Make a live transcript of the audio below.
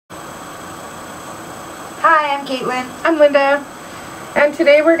Hi, I'm Caitlin. I'm Linda. And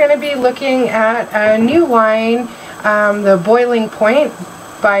today we're going to be looking at a new wine, the Boiling Point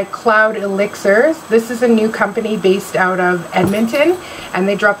by Cloud Elixirs. This is a new company based out of Edmonton, and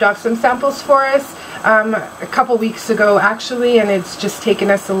they dropped off some samples for us a couple weeks ago actually, and it's just taken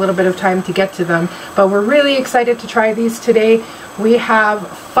us a little bit of time to get to them. But we're really excited to try these today. We have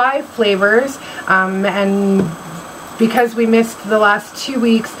 5 flavors, and because we missed the last 2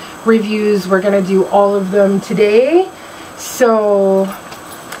 weeks reviews, we're going to do all of them today. So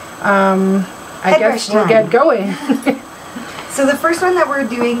I guess we'll get going. So the first one that we're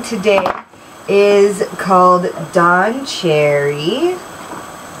doing today is called Dawn Cherry.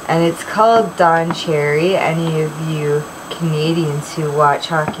 And it's called Dawn Cherry, any of you Canadians who watch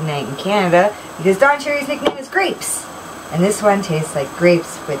Hockey Night in Canada, because Dawn Cherry's nickname is grapes. And this one tastes like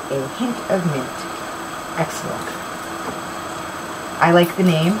grapes with a hint of mint. Excellent. I like the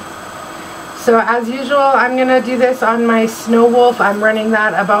name. So as usual, I'm going to do this on my Snow Wolf. I'm running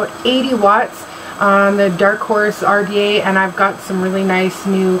that about 80 watts on the Dark Horse RDA, and I've got some really nice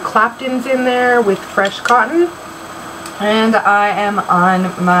new Claptons in there with fresh cotton. And I am on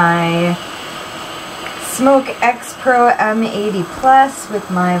my Smoke X Pro M80 Plus with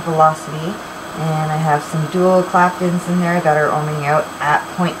my Velocity. And I have some dual Claptons in there that are ohming out at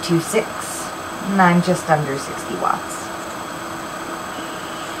 0.26. And I'm just under 60 watts.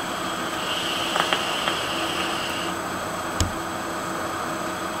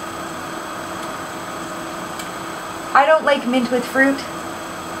 I don't like mint with fruit.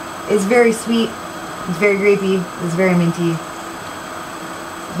 It's very sweet. It's very grapey. It's very minty.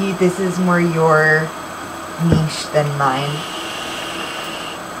 This is more your niche than mine.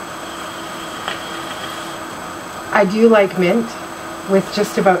 I do like mint with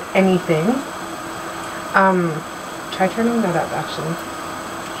just about anything. Try turning that up actually.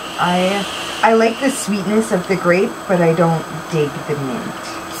 I like the sweetness of the grape, but I don't dig the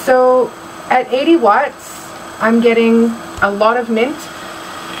mint. So at 80 watts, I'm getting a lot of mint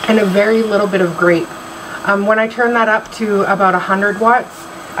and a very little bit of grape. When I turn that up to about 100 watts,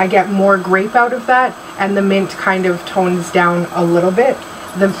 I get more grape out of that, and the mint kind of tones down a little bit.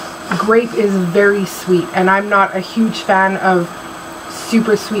 The grape is very sweet, and I'm not a huge fan of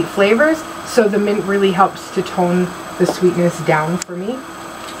super sweet flavors, so the mint really helps to tone the sweetness down for me.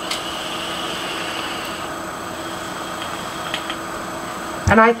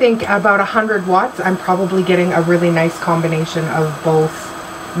 And I think about 100 watts, I'm probably getting a really nice combination of both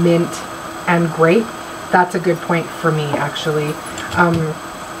mint and grape. That's a good point for me, actually.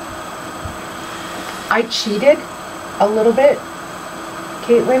 I cheated a little bit,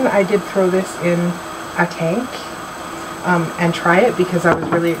 Caitlin. I did throw this in a tank and try it because I was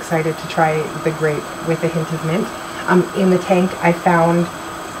really excited to try the grape with a hint of mint. In the tank, I found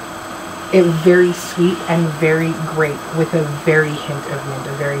it very sweet and very grape with a very hint of mint,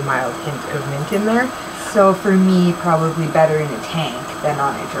 a very mild hint of mint in there. So for me, probably better in a tank than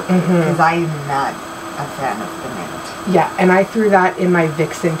on a turkey, because I'm not a fan of the mint. Yeah, and I threw that in my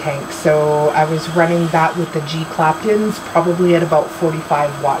Vixen tank, so I was running that with the G Claptons, probably at about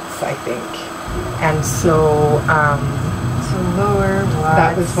 45 watts, I think. And so, so lower watts.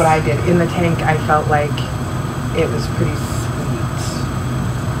 That was what I did. In the tank, I felt like it was pretty sweet.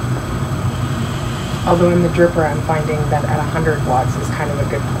 Although in the dripper, I'm finding that at 100 watts is kind of a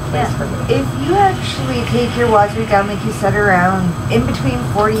good place for me. If you actually take your watts rate down, like you said, around in between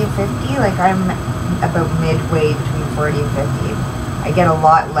 40 and 50, like I'm about midway between 40 and 50, I get a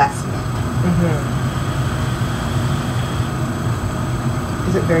lot less mint.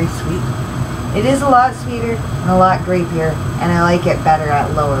 Is it very sweet? It is a lot sweeter and a lot grapier, and I like it better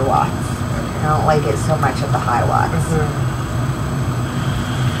at lower watts. I don't like it so much at the high watts.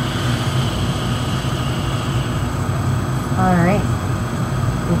 Alright.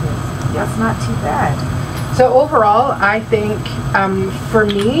 That's not too bad. So overall, I think for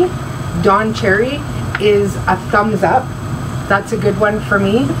me, Dawn Cherry is a thumbs up. That's a good one for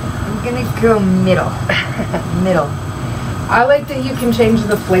me. I'm gonna go middle. Middle. I like that you can change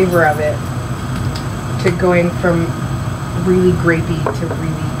the flavor of it to going from really grapey to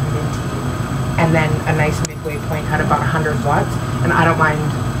really minty, and then a nice midway point at about 100 watts. And I don't mind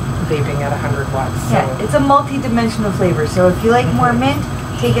vaping at 100 watts. So. Yeah, it's a multi-dimensional flavor. So if you like more mint,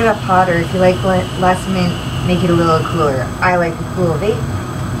 take it up hotter. If you like less mint, make it a little cooler. I like a cool vape.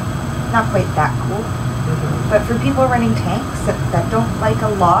 Not quite that cool. But for people running tanks that don't like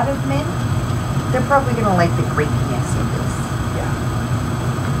a lot of mint, they're probably going to like the grapiness of this.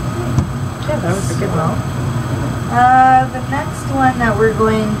 Yeah, that was a good one. The next one that we're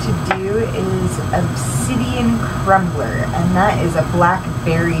going to do is Obsidian Crumbler, and that is a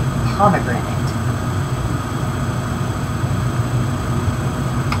blackberry pomegranate.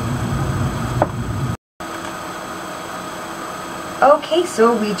 Okay,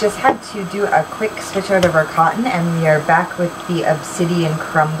 so we just had to do a quick switch out of our cotton, and we are back with the obsidian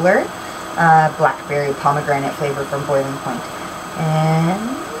crumbler, blackberry pomegranate flavor from Boiling Point. And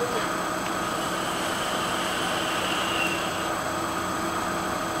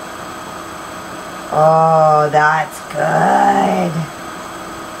oh, that's good.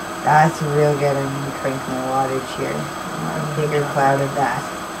 That's real good. I'm going to crank my wattage here. I want a bigger cloud of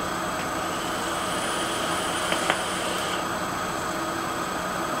that.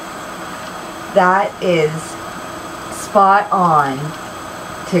 That is spot on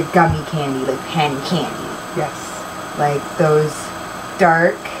to gummy candy, like pen candy. Yes. Like those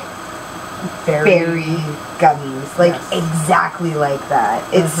dark berry gummies. Like exactly like that.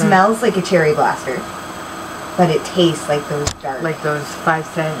 It smells like a cherry blaster, but it tastes like those dark. Like those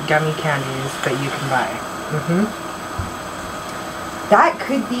 5-cent gummy candies that you can buy. That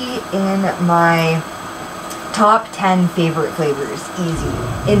could be in my top 10 favorite flavors, easy.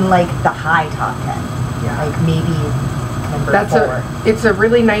 In like the high top 10. Yeah. Like maybe number 4. It's a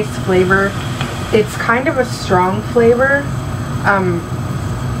really nice flavor. It's kind of a strong flavor.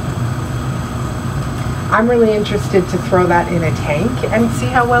 I'm really interested to throw that in a tank and see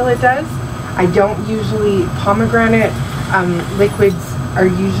how well it does. I don't usually, pomegranate liquids are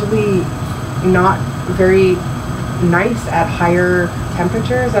usually not very nice at higher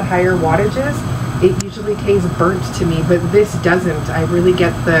temperatures, at higher wattages. It usually tastes burnt to me, but this doesn't. I really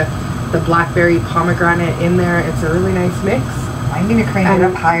get the blackberry pomegranate in there. It's a really nice mix. I'm going to crank it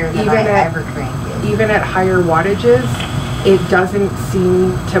up higher than I ever crank it. Even at higher wattages, it doesn't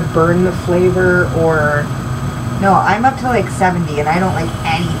seem to burn the flavor or... No, I'm up to like 70 and I don't like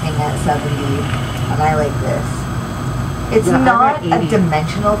anything at 70, and I like this. It's not a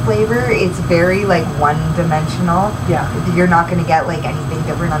dimensional flavor. It's very like one-dimensional. Yeah. You're not going to get like anything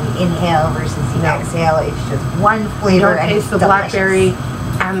different on the inhale versus the exhale. It's just one flavor. You don't taste the blackberry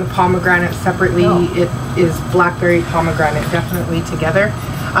and the pomegranate separately. No. It is blackberry pomegranate definitely together.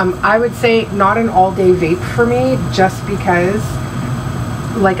 I would say not an all-day vape for me, just because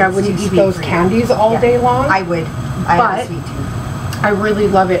like I wouldn't eat those candies all day long. I would. I have a sweet tooth. I really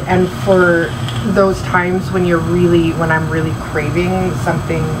love it, and for those times when I'm really craving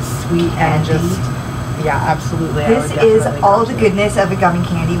something sweet and just, yeah, absolutely. This is all the goodness of a gummy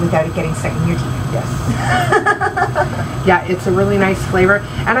candy without it getting stuck in your teeth. Yes. Yeah, it's a really nice flavor.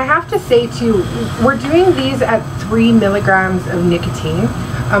 And I have to say too, we're doing these at 3 milligrams of nicotine.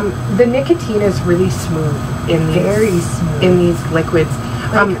 The nicotine is really smooth in these, in these liquids.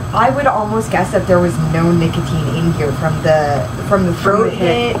 Like, I would almost guess that there was no nicotine in here from the throat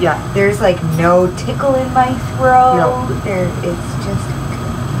hit. Yeah. There's like no tickle in my throat. No. It's just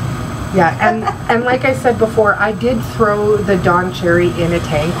good. Yeah, and like I said before, I did throw the Dawn Cherry in a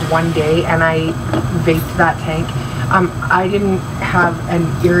tank one day, and I vaped that tank. I didn't have an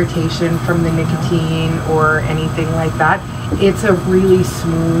irritation from the nicotine or anything like that. It's a really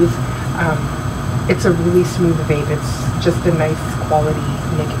smooth. It's a really smooth vape. It's just a nice quality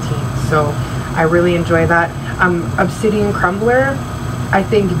nicotine. So I really enjoy that. Obsidian Crumbler, I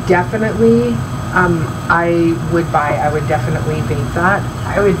think definitely I would definitely vape that.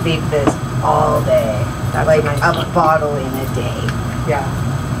 I would vape this all day. That's like a bottle in a day. Yeah.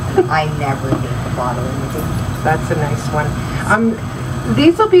 I never vape a bottle in a day. That's a nice one.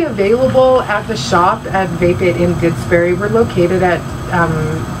 These will be available at the shop at Vape It in Didsbury. We're located at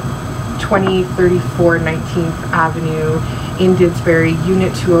 2034 19th Avenue in Didsbury,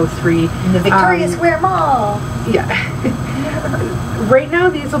 Unit 203. In the Victoria Square Mall. Yeah. Right now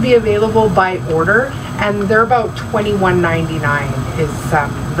these will be available by order, and they're about $21.99 is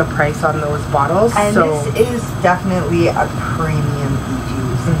the price on those bottles. And so this is definitely a premium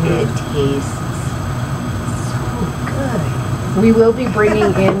e-juice. It tastes so good. We will be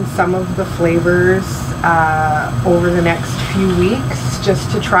bringing in some of the flavors over the next few weeks just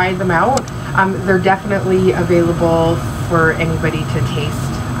to try them out. They're definitely available for anybody to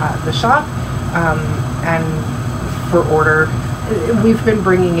taste at the shop and for order. We've been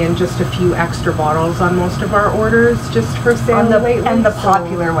bringing in just a few extra bottles on most of our orders just for sale lately. And the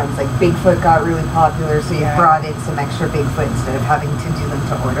popular ones, like Bigfoot got really popular, so you brought in some extra Bigfoot instead of having to do them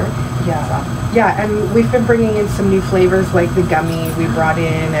to order. Yeah. So. Yeah, and we've been bringing in some new flavors like the gummy we brought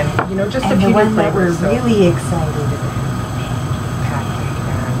in, and just a few new flavors. That we're really excited about.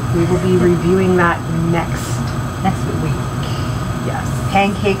 We will be reviewing that next week. Yes.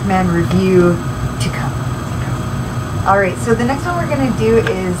 Pancake Man review to come. Alright, so the next one we're going to do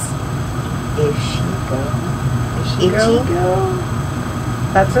is Ichigo.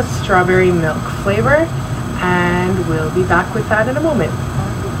 That's a strawberry milk flavor, and we'll be back with that in a moment.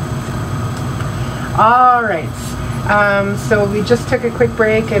 Alright, So we just took a quick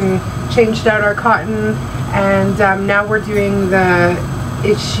break and changed out our cotton, and now we're doing the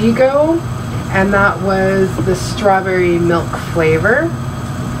ichigo, and that was the strawberry milk flavor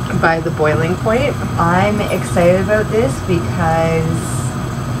by the Boiling Point. I'm excited about this because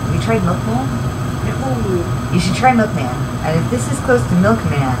have you tried Milkman? No. You should try Milkman. And if this is close to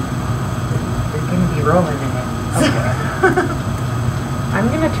Milkman, you're going to be rolling in it. Okay. I'm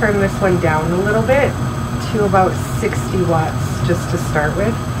going to turn this one down a little bit to about 60 watts just to start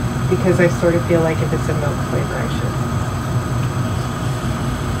with, because I sort of feel like if it's a milk flavor I should.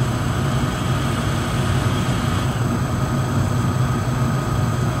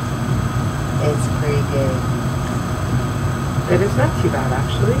 It's pretty good. It is not too bad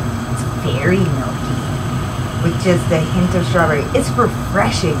actually. It's very milky with just a hint of strawberry. It's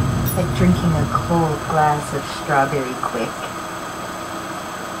refreshing. It's like drinking a cold glass of strawberry quick.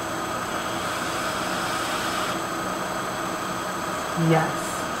 Yes.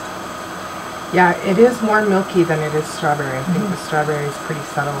 Yeah, it is more milky than it is strawberry. I think the strawberry is pretty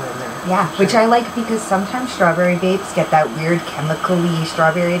subtle in there. Yeah, Sure. which I like because sometimes strawberry vapes get that weird chemically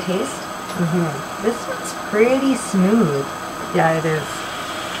strawberry taste. This one's pretty smooth. Yeah, it is.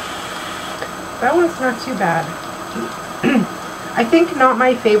 That one's not too bad. I think not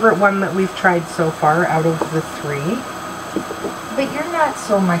my favorite one that we've tried so far out of the three. But you're not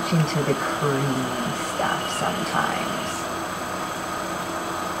so much into the creamy stuff sometimes.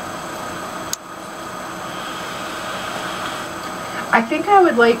 I think I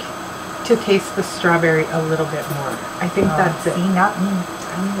would like to taste the strawberry a little bit more. I think that's it. See, not me.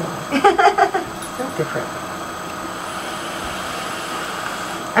 So different.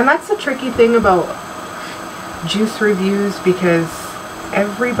 And that's the tricky thing about juice reviews, because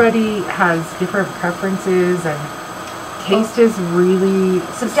everybody has different preferences and taste is really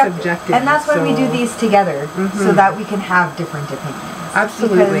subjective. And that's why we do these together, so that we can have different opinions.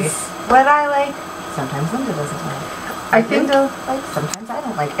 Absolutely. Because what I like, sometimes Linda doesn't like. I think Linda likes, sometimes I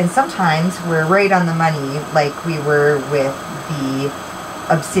don't like. And sometimes we're right on the money, like we were with the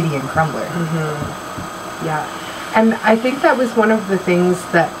obsidian crumbler. Yeah. And I think that was one of the things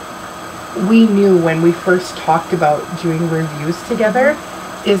that we knew when we first talked about doing reviews together,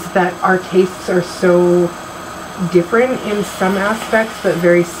 is that our tastes are so different in some aspects, but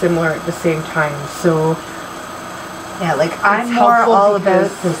very similar at the same time. So yeah, like I'm more all about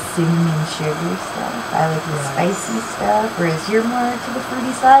the cinnamon sugar stuff. I like the spicy stuff, whereas you're more to the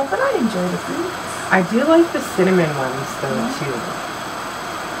fruity side, but I enjoy the fruits. I do like the cinnamon ones though too.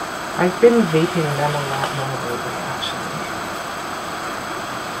 I've been vaping them a lot more lately actually.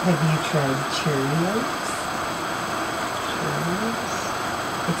 Have you tried Cheerios? Cheerios?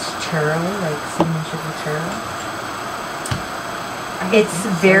 It's churro, like cinnamon sugar churro. It's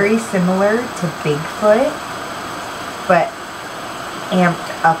very similar to Bigfoot, but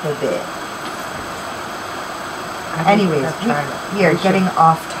amped up a bit. Anyways, we are getting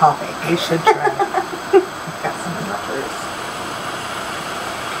off topic. We should try it. I've got some numbers.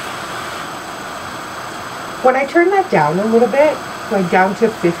 When I turn that down a little bit, like down to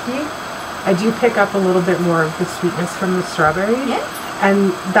 50, I do pick up a little bit more of the sweetness from the strawberry. Yeah.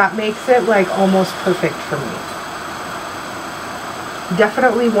 And that makes it like almost perfect for me.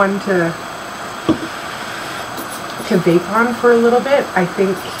 Definitely one to vape on for a little bit. I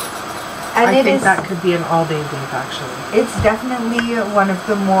think that could be an all-day vape actually. It's definitely one of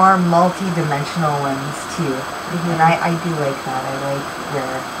the more multi-dimensional ones too. And I do like that. I like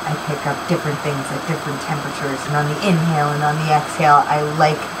where I pick up different things at different temperatures, and on the inhale and on the exhale. I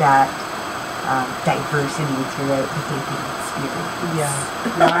like that diversity throughout the vaping experience. Yeah,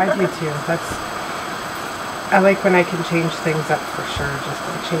 no, I do too. I like when I can change things up for sure, just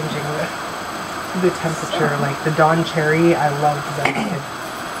by changing the temperature. Like the Dawn Cherry, I loved that I could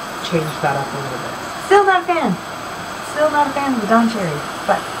change that up a little bit. Still not a fan. Still not a fan of the Dawn Cherry,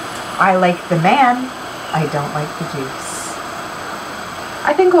 but I like the man. I don't like the juice.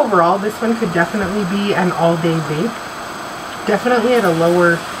 I think overall this one could definitely be an all-day vape. Definitely at a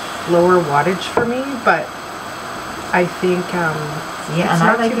lower wattage for me, but I think yeah, it's and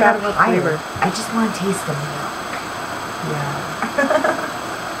not I like too bad of a flavor. I just want to taste the milk. Yeah.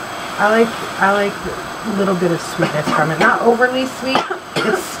 I like a little bit of sweetness from it. Not overly sweet.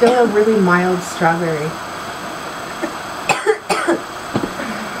 It's still a really mild strawberry.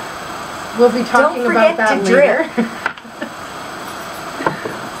 We'll be talking about that later.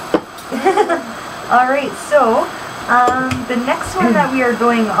 Alright, so the next one that we are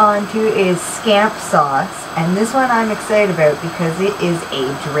going on to is scamp sauce, and this one I'm excited about because it is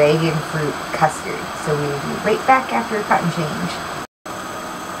a dragon fruit custard. So we will be right back after a cut and change.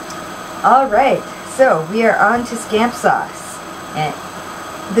 Alright, So we are on to scamp sauce. And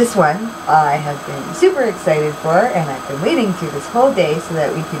this one I have been super excited for, and I've been waiting through this whole day so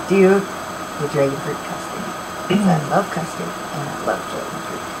that we could do the dragon fruit custard. Because I love custard, and I love dragon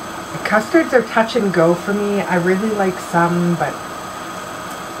fruit. The custards are touch and go for me. I really like some, but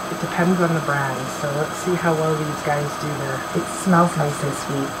it depends on the brand. So let's see how well these guys do their... It smells nice and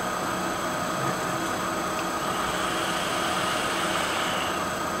sweet.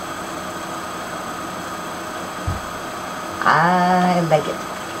 I like it.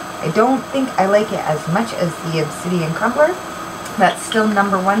 I don't think I like it as much as the obsidian crumbler. That's still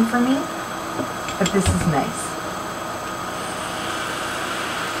number one for me, but this is nice.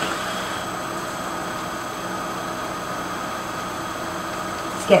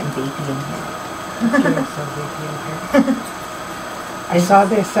 It's getting vapey in here. It's getting so vapey in here. I saw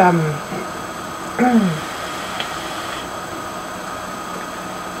this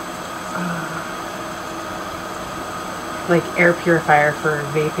like air purifier for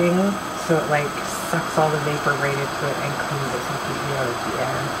vaping, so it like sucks all the vapor right into it and cleans it completely out of the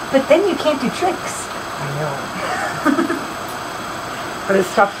air. But then you can't do tricks. I know. But it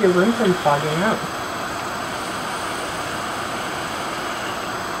stops your room from fogging up.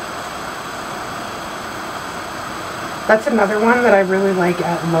 That's another one that I really like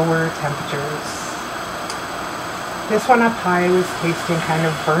at lower temperatures. This one up high was tasting kind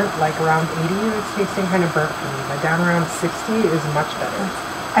of burnt, like around 80, it was tasting kind of burnt for me, but down around 60 is much better.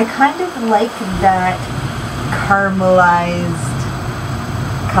 I kind of like that caramelized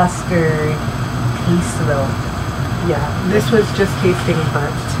custard taste though. Yeah, this was just tasting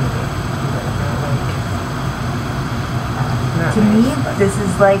burnt to me. Not to nice, me, but this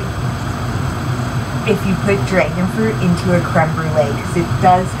is like if you put dragon fruit into a creme brulee, because it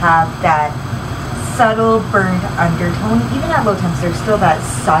does have that subtle burnt undertone. Even at low temps, there's still that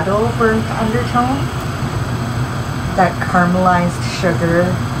subtle burnt undertone. That caramelized sugar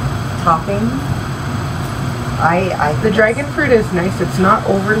topping. the dragon fruit is nice. It's not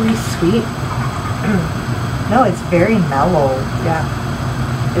overly sweet. No, it's very mellow. Yeah.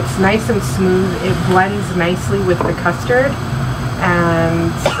 It's nice and smooth. It blends nicely with the custard.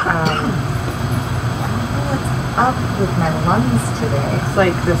 And Up with my lungs today. it's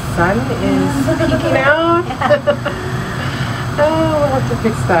like the sun is peeking out. Oh, we'll have to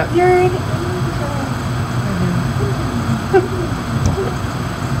fix that. You're an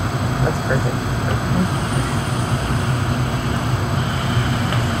That's perfect.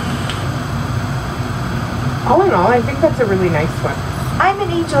 All in all, I think that's a really nice one. I'm an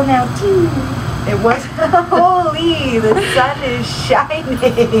angel now too. It was... Holy, the sun is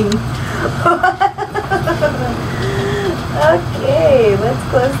shining. Okay, let's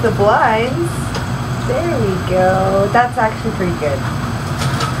close the blinds. There we go. That's actually pretty good.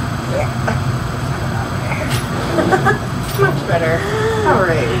 Yeah. much better.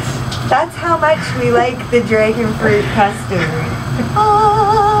 Alright. That's how much we like the dragon fruit custard.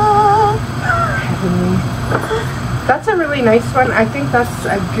 Oh. That's a really nice one. I think that's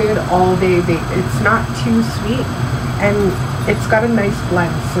a good all-day bake. It's not too sweet, and it's got a nice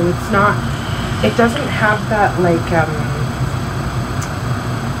blend, so it's not, it doesn't have that like,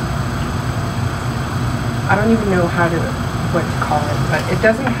 I don't even know what to call it, but it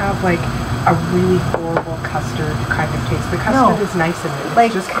doesn't have like a really horrible custard kind of taste. The custard is nice in it. It's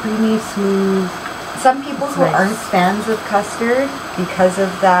like, just creamy, smooth. Some people who aren't fans of custard because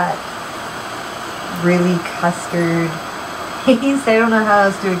of that really custard taste, I don't know how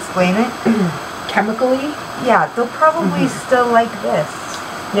else to explain it. Chemically? Yeah, they'll probably still like this.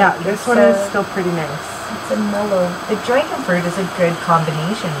 Yeah, this one is still pretty nice. It's a mellow. The dragon fruit is a good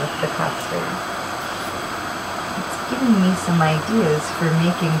combination with the custard. It's giving me some ideas for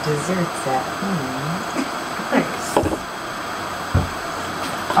making desserts at home. Nice.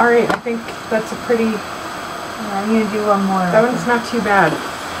 Alright, I think that's a pretty... I'm going to do one more. That one's not too bad.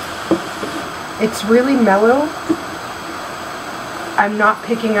 It's really mellow. I'm not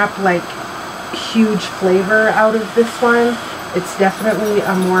picking up like huge flavor out of this one. It's definitely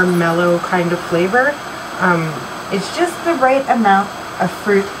a more mellow kind of flavor. It's just the right amount of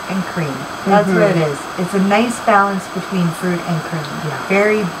fruit and cream. That's what it is. It's a nice balance between fruit and cream. Yeah.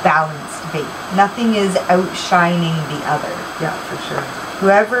 Very balanced bake. Nothing is outshining the other. Yeah, for sure.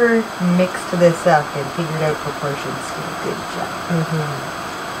 Whoever mixed this up and figured out proportions did a good job.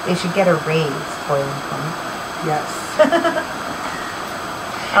 They should get a raise, boiling point. Yes.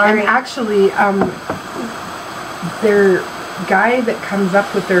 And actually, their guy that comes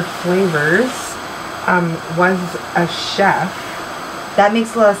up with their flavors was a chef. That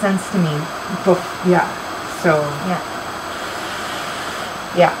makes a lot of sense to me. Yeah. So.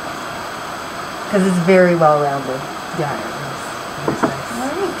 Yeah. because it's very well rounded. Yeah, it was nice.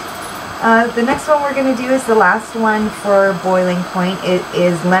 Alright. The next one we're going to do is the last one for boiling point. It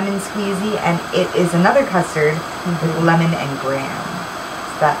is lemon squeezy, and it is another custard with lemon and graham.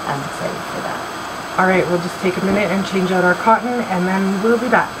 So that, I'm excited for that. Alright, we'll just take a minute and change out our cotton, and then we'll be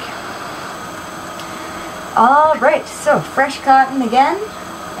back. Alright, so fresh cotton again,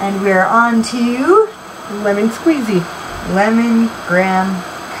 and we're on to lemon squeezy. Lemon graham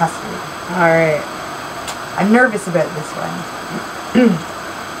custard. Alright. I'm nervous about this one.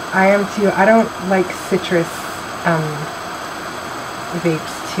 I am too. I don't like citrus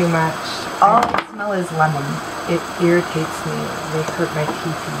vapes too much. All I smell is lemon. It irritates me. They hurt my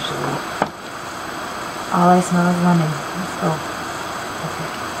teeth usually. All I smell is lemon. Let's go. Okay.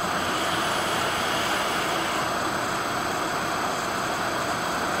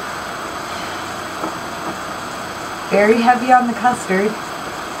 Very heavy on the custard.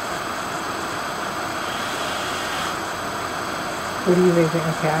 What do you rate it?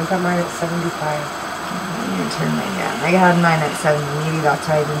 Okay, I got mine at 75. I'm going to turn mine down. I had mine at 70. Maybe that's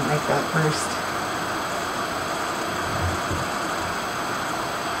why I didn't like that first.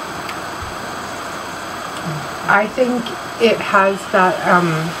 I think it has that,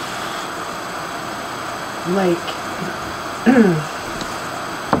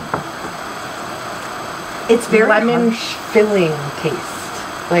 it's very lemon harsh. filling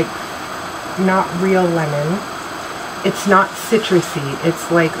taste. Like, not real lemon. It's not citrusy. It's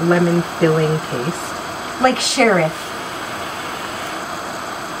like lemon filling taste. Like sheriff.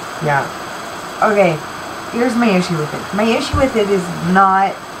 Yeah. Okay, here's my issue with it. My issue with it is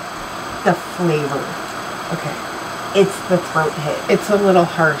not the flavor. Okay. It's the throat hit. It's a little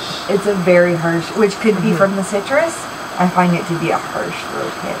harsh. It's a very harsh, which could be from the citrus. I find it to be a harsh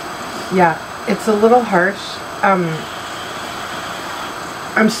throat hit. Yeah, it's a little harsh.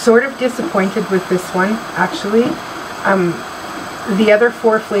 I'm sort of disappointed with this one, actually. The other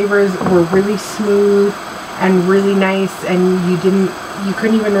 4 flavors were really smooth and really nice, and you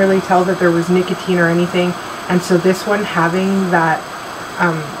couldn't even really tell that there was nicotine or anything. And so this one having that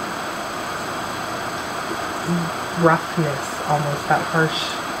roughness, almost that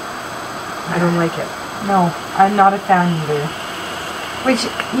harsh, I don't like it. No, I'm not a fan either. Which,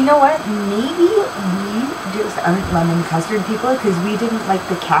 you know what, maybe we just aren't lemon custard people because we didn't like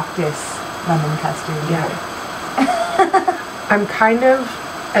the cactus lemon custard either. Yeah. I'm kind of,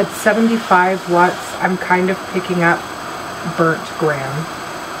 at 75 watts, I'm kind of picking up burnt graham.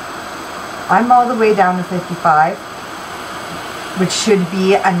 I'm all the way down to 55, which should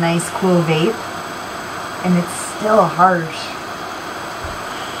be a nice cool vape, and it's still harsh.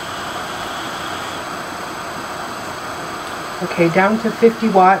 Okay, down to 50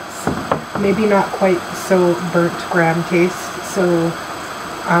 watts, maybe not quite so burnt graham taste, so,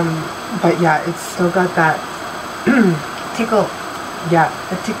 but yeah, it's still got that Tickle. Yeah.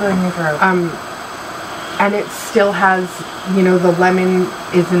 The tickle in your throat. And it still has, you know, the lemon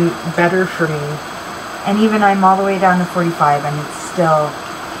isn't better for me. And even I'm all the way down to 45 and it's still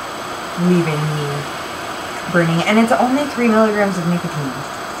leaving me burning. And it's only 3 milligrams of nicotine.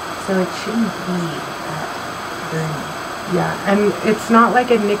 So it shouldn't be that burning. Yeah, and it's not like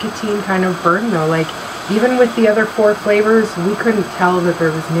a nicotine kind of burn though. Like, even with the other 4 flavors, we couldn't tell that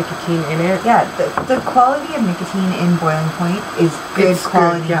there was nicotine in it. Yeah, the quality of nicotine in boiling point is good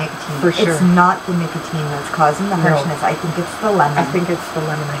quality nicotine. For sure. It's not the nicotine that's causing the harshness. I think it's the lemon. I think it's the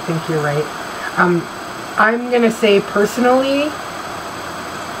lemon. I think you're right. I'm going to say personally,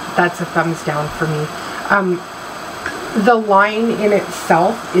 that's a thumbs down for me. The line in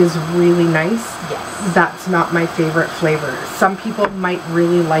itself is really nice. Yes. That's not my favorite flavor. Some people might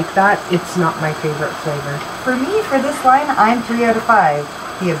really like that. It's not my favorite flavor. For me, for this line, I'm 3 out of 5.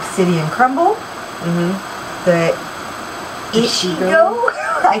 The obsidian crumble. The ichigo.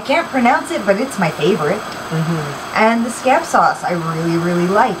 I can't pronounce it, but it's my favorite. And the scamp sauce, I really, really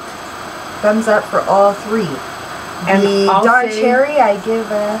liked. Thumbs up for all 3. And the Don Cherry, I give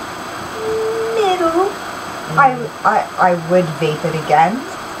a middle. I would vape it again,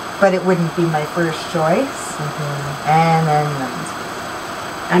 but it wouldn't be my first choice. And then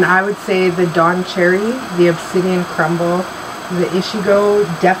and I would say the Don Cherry, the Obsidian Crumble, the Ichigo,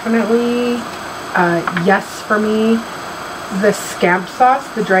 definitely yes for me. The Scamp sauce,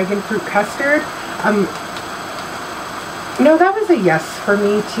 the dragon fruit custard, no, that was a yes for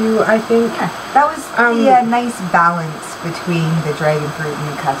me too, I think. Yeah, that was the nice balance between the dragon fruit and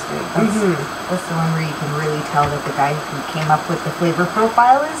the custard. That's the one where you can really tell that the guy who came up with the flavor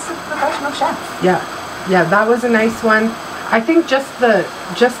profile is a professional chef. Yeah, yeah, that was a nice one. I think just the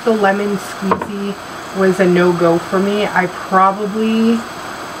lemon squeezy was a no-go for me. I probably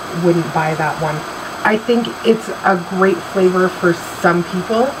wouldn't buy that one. I think it's a great flavor for some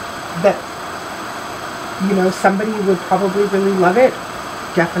people that, you know, somebody would probably really love it.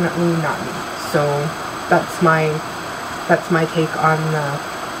 Definitely not me. So that's my take on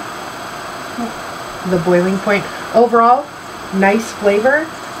the boiling point. Overall, nice flavor.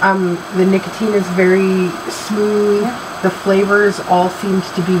 The nicotine is very smooth. The flavors all seemed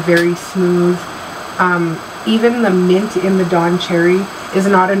to be very smooth. Even the mint in the Dawn Cherry is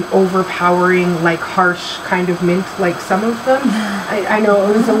not an overpowering, like harsh kind of mint like some of them. I know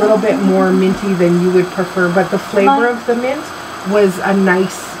it was a little bit more minty than you would prefer, but the flavor of the mint was a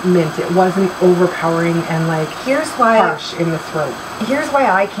nice mint. It wasn't overpowering and like harsh in the throat. Here's why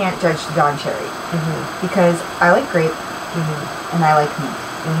I can't judge the Dawn Cherry. Because I like grape and I like mint.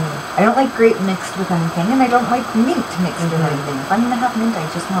 I don't like grape mixed with anything, and I don't like mint mixed with anything. If I'm gonna have mint, I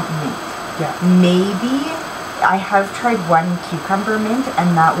just want mint. Yeah. Maybe I have tried one cucumber mint,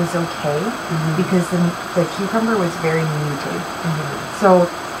 and that was okay because the cucumber was very muted. So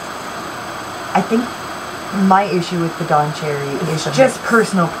I think my issue with the Dawn Cherry is just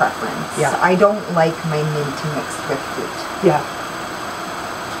personal preference. Yeah. I don't like my mint mixed with fruit. Yeah.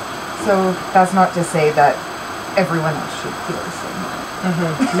 So that's not to say that everyone else should feel the same way.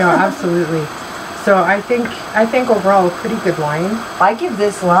 No, absolutely. So I think overall a pretty good line. I give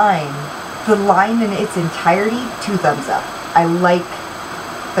this line, the line in its entirety, 2 thumbs up. I like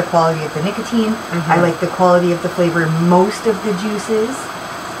the quality of the nicotine. I like the quality of the flavor in most of the juices.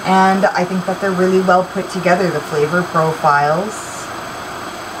 And I think that they're really well put together. The flavor profiles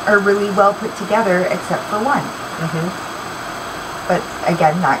are really well put together except for one. But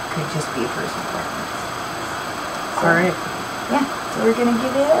again, that could just be a personal preference. So, all right. Yeah, so we're going to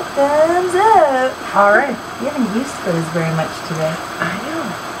give it a thumbs up. All right. We haven't used those very much today. I know.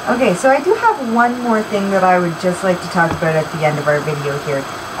 Okay, so I do have one more thing that I would just like to talk about at the end of our video here.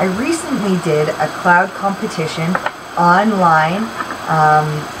 I recently did a cloud competition online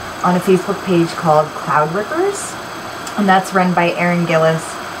on a Facebook page called Cloud Rippers, and that's run by Aaron Gillis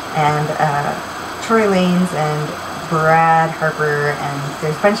and Troy Lanes and Brad Harper, and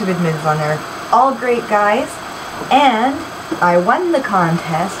there's a bunch of admins on there, all great guys. And I won the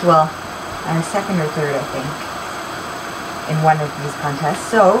contest, well, I was second or third, I think, in one of these contests.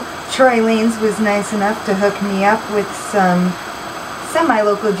 So Troy Lanes was nice enough to hook me up with some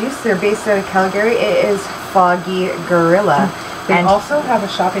semi-local juice. They're based out of Calgary. It is Foggy Gorilla. They also have a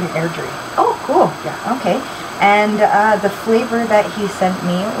shop in Airdrie. Oh, cool. Yeah. Okay. And the flavor that he sent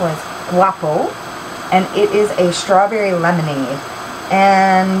me was Guapo, and it is a strawberry lemonade.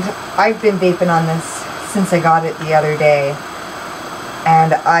 And I've been vaping on this since I got it the other day,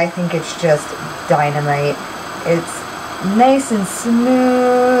 and I think it's just dynamite. It's nice and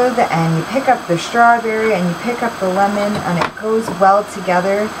smooth, and you pick up the strawberry and you pick up the lemon, and it goes well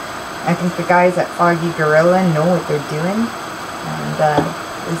together. I think the guys at Foggy Gorilla know what they're doing, and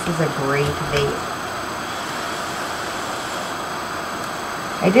this is a great vape.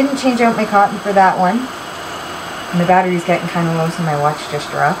 I didn't change out my cotton for that one. My battery's getting kind of low, so my watch just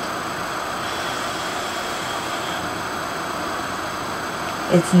dropped.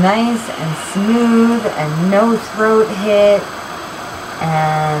 It's nice and smooth and no throat hit,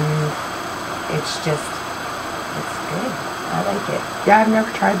 and it's good. I like it. Yeah, I've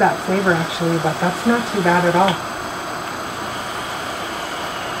never tried that flavor actually, but that's not too bad at all.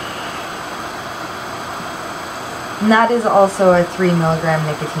 And that is also a 3 milligram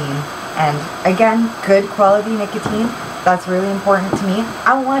nicotine. And again, good quality nicotine. That's really important to me.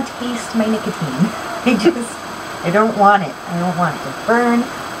 I want to taste my nicotine. I don't want it. I don't want it to burn.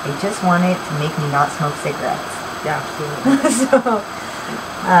 I just want it to make me not smoke cigarettes. Yeah, absolutely. So,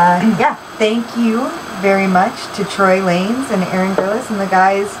 yeah, thank you very much to Troy Lanes and Aaron Gillis and the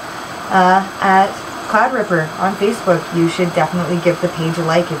guys at Cloud Ripper on Facebook. You should definitely give the page a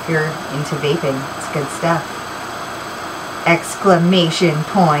like if you're into vaping. It's good stuff. Exclamation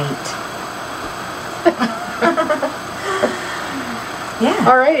point. Yeah.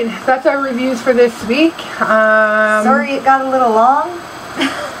 All right, that's our reviews for this week. Sorry it got a little long.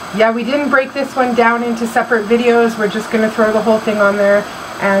 Yeah, we didn't break this one down into separate videos. We're just going to throw the whole thing on there.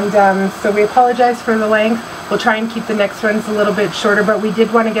 And so we apologize for the length. We'll try and keep the next ones a little bit shorter, but we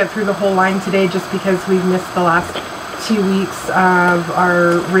did want to get through the whole line today just because we've missed the last 2 weeks of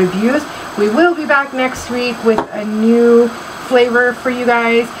our reviews. We will be back next week with a new flavor for you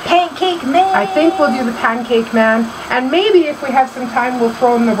guys. Pancake Man! I think we'll do the Pancake Man, and maybe if we have some time we'll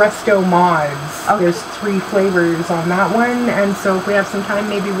throw in the Resto Mods. Okay. There's 3 flavors on that one, and so if we have some time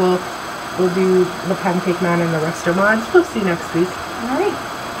maybe we'll do the Pancake Man and the Resto Mods. We'll see you next week. Alright.